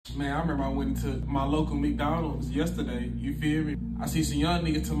Man, I remember I went to my local McDonald's yesterday, you feel me? I see some young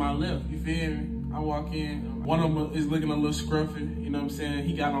niggas to my left, you feel me? I walk in, one of them is looking a little scruffy, you know what I'm saying?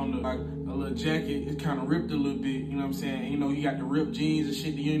 He got on a little jacket, it kind of ripped a little bit, you know what I'm saying? You know, he got the ripped jeans and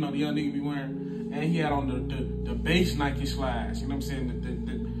shit that, you know, the young nigga be wearing. And he had on the base Nike slides, you know what I'm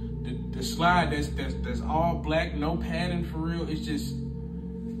saying? The slide that's all black, no padding for real, it's just,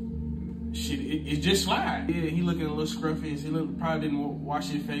 shit, it's just slide. Yeah, he looking a little scruffy. He probably didn't wash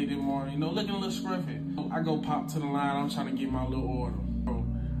his face this morning. You know, looking a little scruffy. I go pop to the line. I'm trying to get my little order. Bro,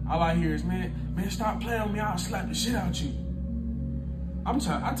 all I hear is, man, stop playing with me. I'll slap the shit out you.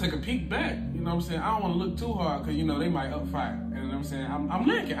 I take a peek back. You know what I'm saying? I don't want to look too hard because, you know, they might up fight. You know what I'm saying? I'm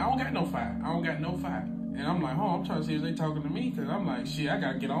linking. I don't got no fight. And I'm like, I'm trying to see if they talking to me because I'm like, shit, I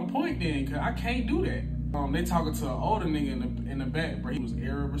got to get on point then because I can't do that. They talking to an older nigga in the back, bro. He was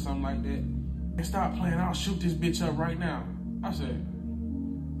Arab or something like that. And stop playing, I'll shoot this bitch up right now. I said,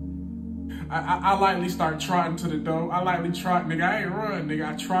 I lightly start trotting to the door. I lightly trot, nigga, I ain't run,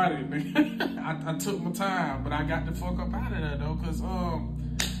 nigga, I trotted, nigga. I took my time, but I got the fuck up out of there though, cause I'm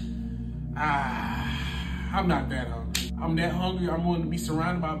not that hungry. I'm that hungry, I'm willing to be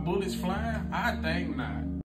surrounded by bullets flying? I think not.